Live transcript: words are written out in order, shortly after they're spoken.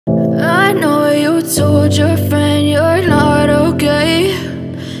told your friend you're not okay,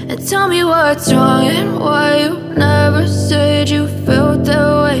 and tell me what's wrong and why you never said you felt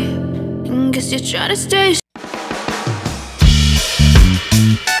that way. And guess you're trying to stay.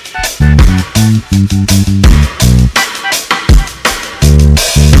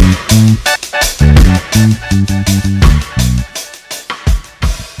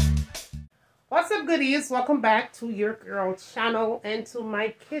 What's up, goodies? Welcome back to your girl channel and to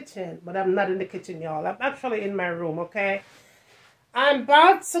my kitchen. But I'm not in the kitchen, y'all. I'm actually in my room, okay? I'm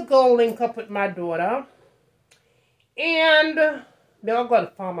about to go link up with my daughter. And they'll go to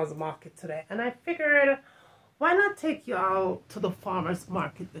the farmer's market today. And I figured, why not take y'all to the farmer's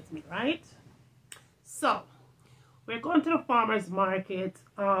market with me, right? So, we're going to the farmer's market.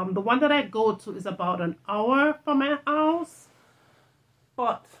 The one that I go to is about an hour from my house.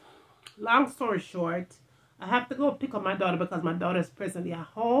 But long story short, I have to go pick up my daughter because my daughter is presently at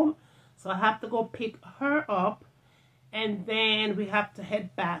home. So I have to go pick her up. And then we have to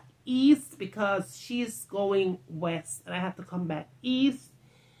head back east because she's going west. And I have to come back east.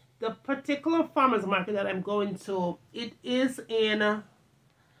 The particular farmer's market that I'm going to, it is in, I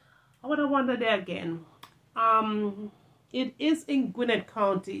would have wondered there again. It is in Gwinnett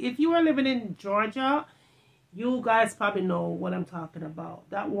County. If you are living in Georgia, you guys probably know what I'm talking about.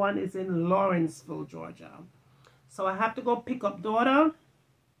 That one is in Lawrenceville, Georgia. So I have to go pick up daughter,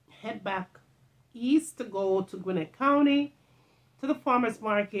 head back east to go to Gwinnett County, to the farmer's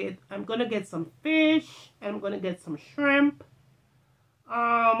market. I'm going to get some fish, and I'm going to get some shrimp.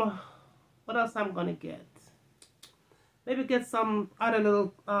 What else I'm going to get? Maybe get some other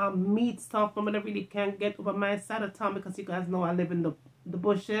little meat stuff that I really can't get over my side of town because you guys know I live in the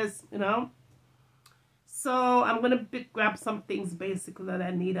bushes, you know. So I'm going to grab some things basically that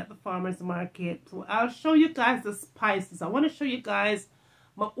I need at the farmer's market. So I'll show you guys the spices. I want to show you guys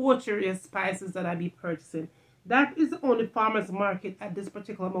my orchard spices that I be purchasing. That is the only farmer's market at this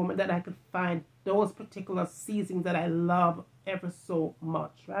particular moment that I could find those particular seasonings that I love ever so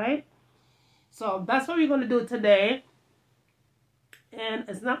much, right? So that's what we're going to do today. And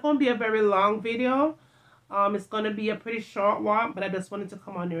it's not going to be a very long video. It's going to be a pretty short one, but I just wanted to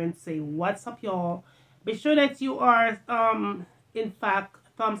come on here and say what's up, y'all. Be sure that you are, in fact,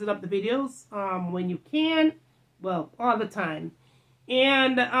 thumbsing up the videos when you can. Well, all the time.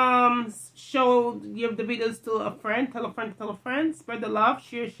 And give the videos to a friend, tell a friend, tell a friend. Spread the love,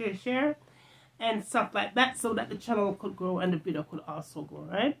 share, and stuff like that so that the channel could grow and the video could also grow,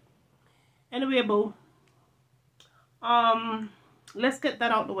 right? Anyway, boo. Let's get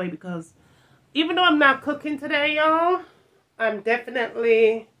that out the way because even though I'm not cooking today, y'all, I'm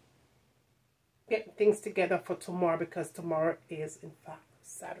definitely getting things together for tomorrow because tomorrow is in fact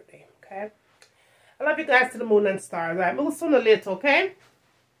Saturday. Okay, I love you guys to the moon and stars. Right, we'll sooner or later. Okay,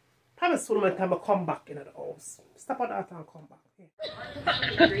 probably sooner or time I come back into the house. Stop on that and come back.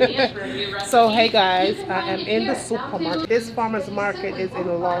 So hey guys, I am in the supermarket. This farmer's market is in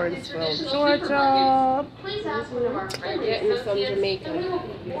Lawrenceville, Georgia. Getting some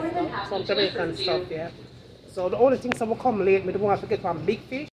Jamaican stuff, yeah. So the only things that will come late, we don't want to forget one big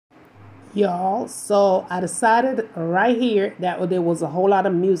fish. Y'all, so I decided right here that there was a whole lot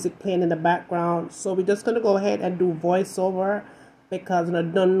of music playing in the background. So we're just going to go ahead and do voiceover because I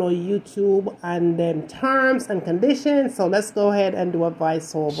don't know YouTube and them terms and conditions. So let's go ahead and do a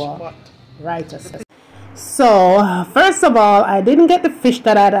voiceover right. So first of all, I didn't get the fish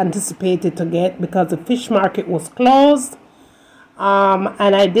that I had anticipated to get because the fish market was closed.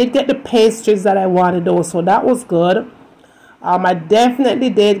 And I did get the pastries that I wanted though, so that was good. I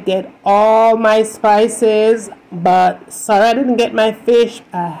definitely did get all my spices, but sorry I didn't get my fish.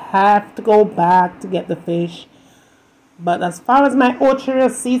 I have to go back to get the fish. But as far as my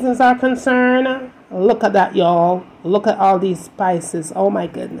orchard seasons are concerned, look at that, y'all. Look at all these spices. Oh my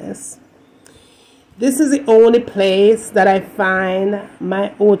goodness. This is the only place that I find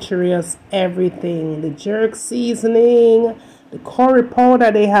my orchard everything. The jerk seasoning, the curry powder,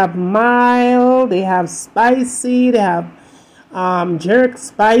 they have mild, they have spicy, they have jerk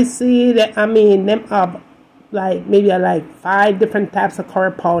spicy. I mean, them have maybe 5 different types of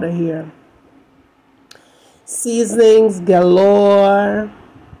curry powder here. Seasonings galore,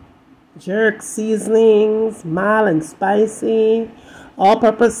 jerk seasonings, mild and spicy,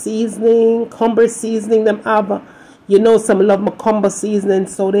 all-purpose seasoning, cumber seasoning. Them have, you know, some love my cumber seasoning,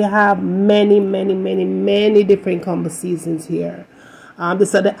 so they have many different cumber seasonings here.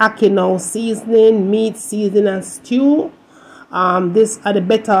 These are the Akino seasoning, meat seasoning and stew. These are the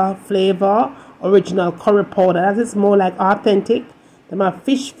better flavor, original curry powder. That is more like authentic. Them are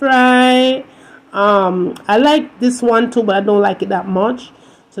fish fry. I like this one too, but I don't like it that much.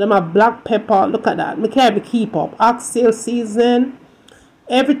 So them have black pepper. Look at that. I can't even keep up. Oxtail season.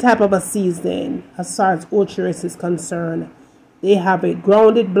 Every type of a seasoning as far as orchards is concerned. They have a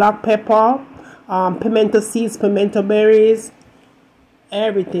grounded black pepper, pimento seeds, pimento berries,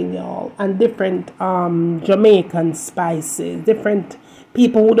 everything, y'all. And different Jamaican spices. Different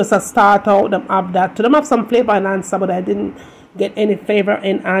people who just start out, them have that. To them have some flavor enhancer, but I didn't get any flavor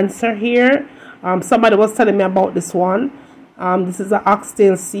enhancer here. Somebody was telling me about this one. This is an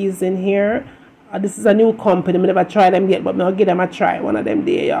oxtail season here. This is a new company. I never tried them yet, but I'll give them a try one of them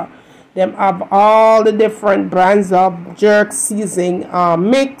day, yeah. Them have all the different brands of jerk seasoning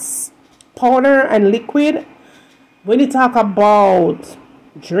mix, powder and liquid. When you talk about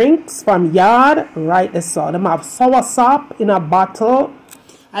drinks from yard, right, they saw them have sour sop in a bottle.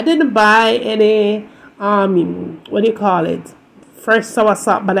 I didn't buy any what do you call it, fresh sour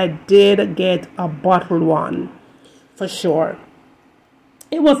sop, but I did get a bottled one for sure.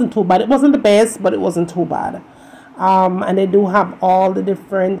 It wasn't too bad. It wasn't the best, but it wasn't too bad. And they do have all the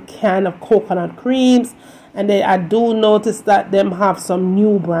different kind of coconut creams. And I do notice that them have some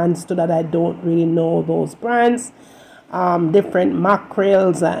new brands too that I don't really know those brands. Different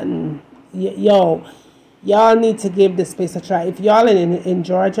mackerels and y'all need to give this place a try. If y'all in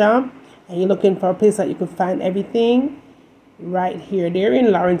Georgia and you're looking for a place that you could find everything, right here. They're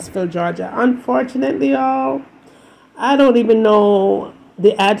in Lawrenceville, Georgia. Unfortunately, y'all, I don't even know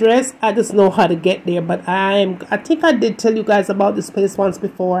the address. I just know how to get there, but I think I did tell you guys about this place once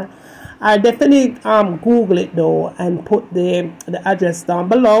before. I definitely Google it though and put the address down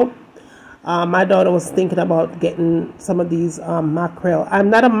below. My daughter was thinking about getting some of these mackerel.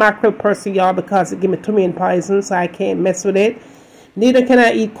 I'm not a mackerel person, y'all, because it give me too many poison, so I can't mess with it. Neither can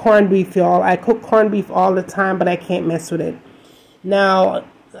I eat corned beef, y'all. I cook corned beef all the time, but I can't mess with it. Now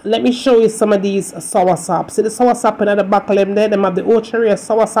let me show you some of these sour sop. See the sour sop in the bottle them there? Them have the Ocheria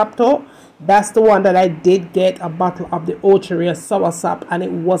sour sop too. That's the one that I did get a bottle of the Ocheria sour sop, and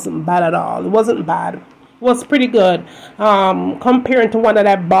it wasn't bad at all. It wasn't bad. It was pretty good. Comparing to one that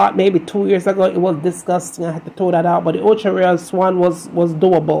I bought maybe 2 years ago, it was disgusting. I had to throw that out. But the Ocheria's one was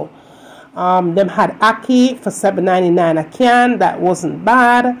doable. Them had Aki for $7.99 a can. That wasn't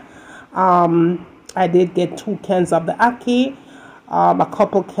bad. I did get 2 cans of the Aki. A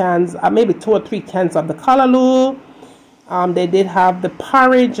couple cans, maybe 2 or 3 cans of the Callaloo. They did have the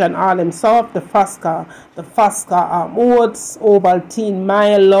porridge and all them stuff, the Fosca oats, Ovaltine,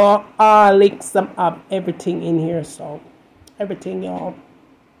 Milo, Horlicks, them have everything in here. So everything, y'all,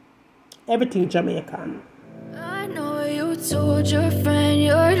 everything Jamaican. I know you told your friend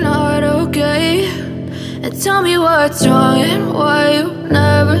you're not okay, and tell me what's wrong and why you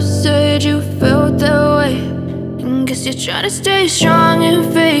never said you felt that way. Guess you're trying to stay strong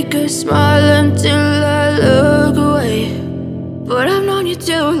and fake a smile until I look away. But I've known you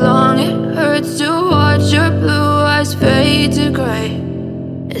too long, it hurts to watch your blue eyes fade to gray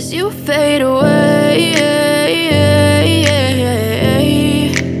as you fade away,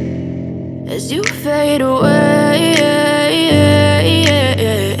 as you fade away.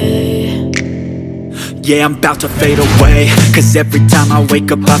 Yeah, I'm about to fade away, cause every time I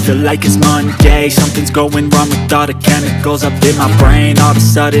wake up I feel like it's Monday. Something's going wrong with all the chemicals up in my brain. All of a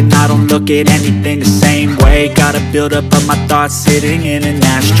sudden I don't look at anything the same way. Gotta build up of my thoughts sitting in an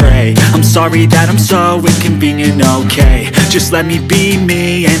ashtray. I'm sorry that I'm so inconvenient, okay. Just let me be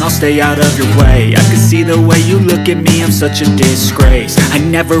me and I'll stay out of your way. I can see the way you look at me, I'm such a disgrace. I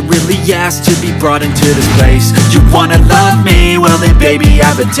never really asked to be brought into this place. You wanna love me? Well then baby I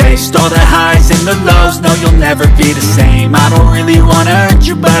have a taste. All the highs and the lows, no, you'll never be the same. I don't really wanna hurt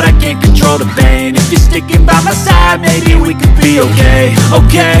you, but I can't control the pain. If you're sticking by my side, maybe we could be okay.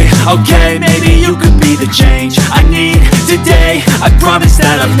 Okay, maybe you could be the change I need today. I promise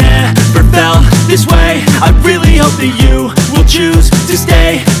that I've never felt this way. I really hope that you will choose to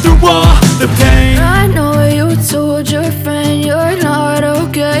stay through all the pain. I know you told your friend you're not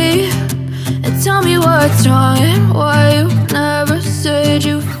okay, and tell me what's wrong and why you never said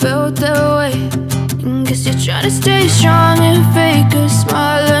you felt that way. Guess you're trying to stay strong and fake a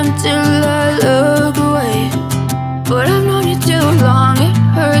smile until I look away. But I've known you too long, it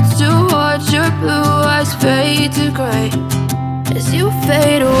hurts to watch your blue eyes fade to gray as you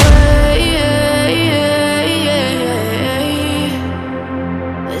fade away,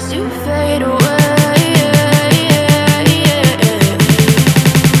 as you fade away,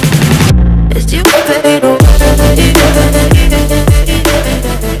 as you fade away.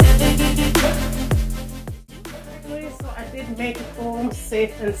 Make it home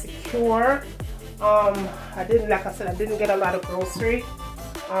safe and secure. I didn't, like I said, I didn't get a lot of grocery.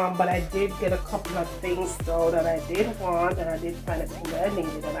 But I did get a couple of things though that I did want, and I did find a thing that I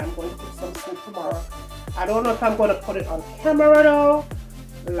needed, and I'm going to cook some soup tomorrow. I don't know if I'm going to put it on camera though.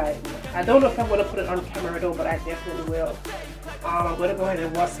 Like, I don't know if I'm going to put it on camera though, but I definitely will. I'm going to go ahead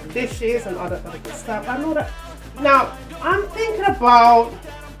and wash some dishes and other good stuff. I know that. Now, I'm thinking about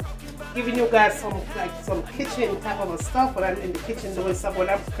giving you guys some kitchen type of stuff when I'm in the kitchen doing stuff,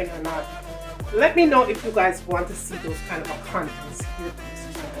 whether I'm cooking or not. Let me know if you guys want to see those kind of contents here on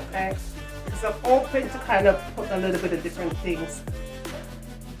this channel, okay? Because I'm open to kind of put a little bit of different things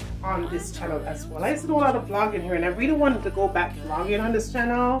on this channel as well. I used to do a lot of vlogging here, and I really wanted to go back vlogging on this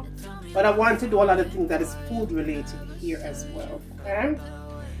channel, but I want to do a lot of things that is food related here as well, okay?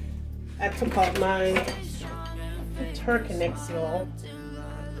 I took out my turkey necks, y'all.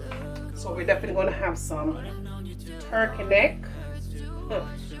 So we're definitely going to have some turkey neck.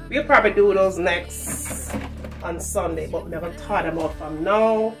 We'll probably do those necks on Sunday, but we're going to thaw them out from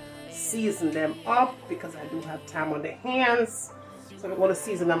now, season them up because I do have time on the hands. So we're going to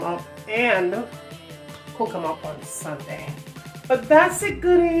season them up and cook them up on Sunday. But that's it,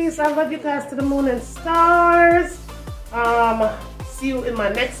 goodies. I love you guys to the moon and stars. See you in my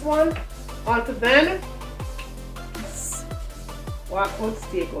next one. Until then, walk on,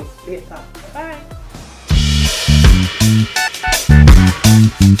 stay good. Later. Bye.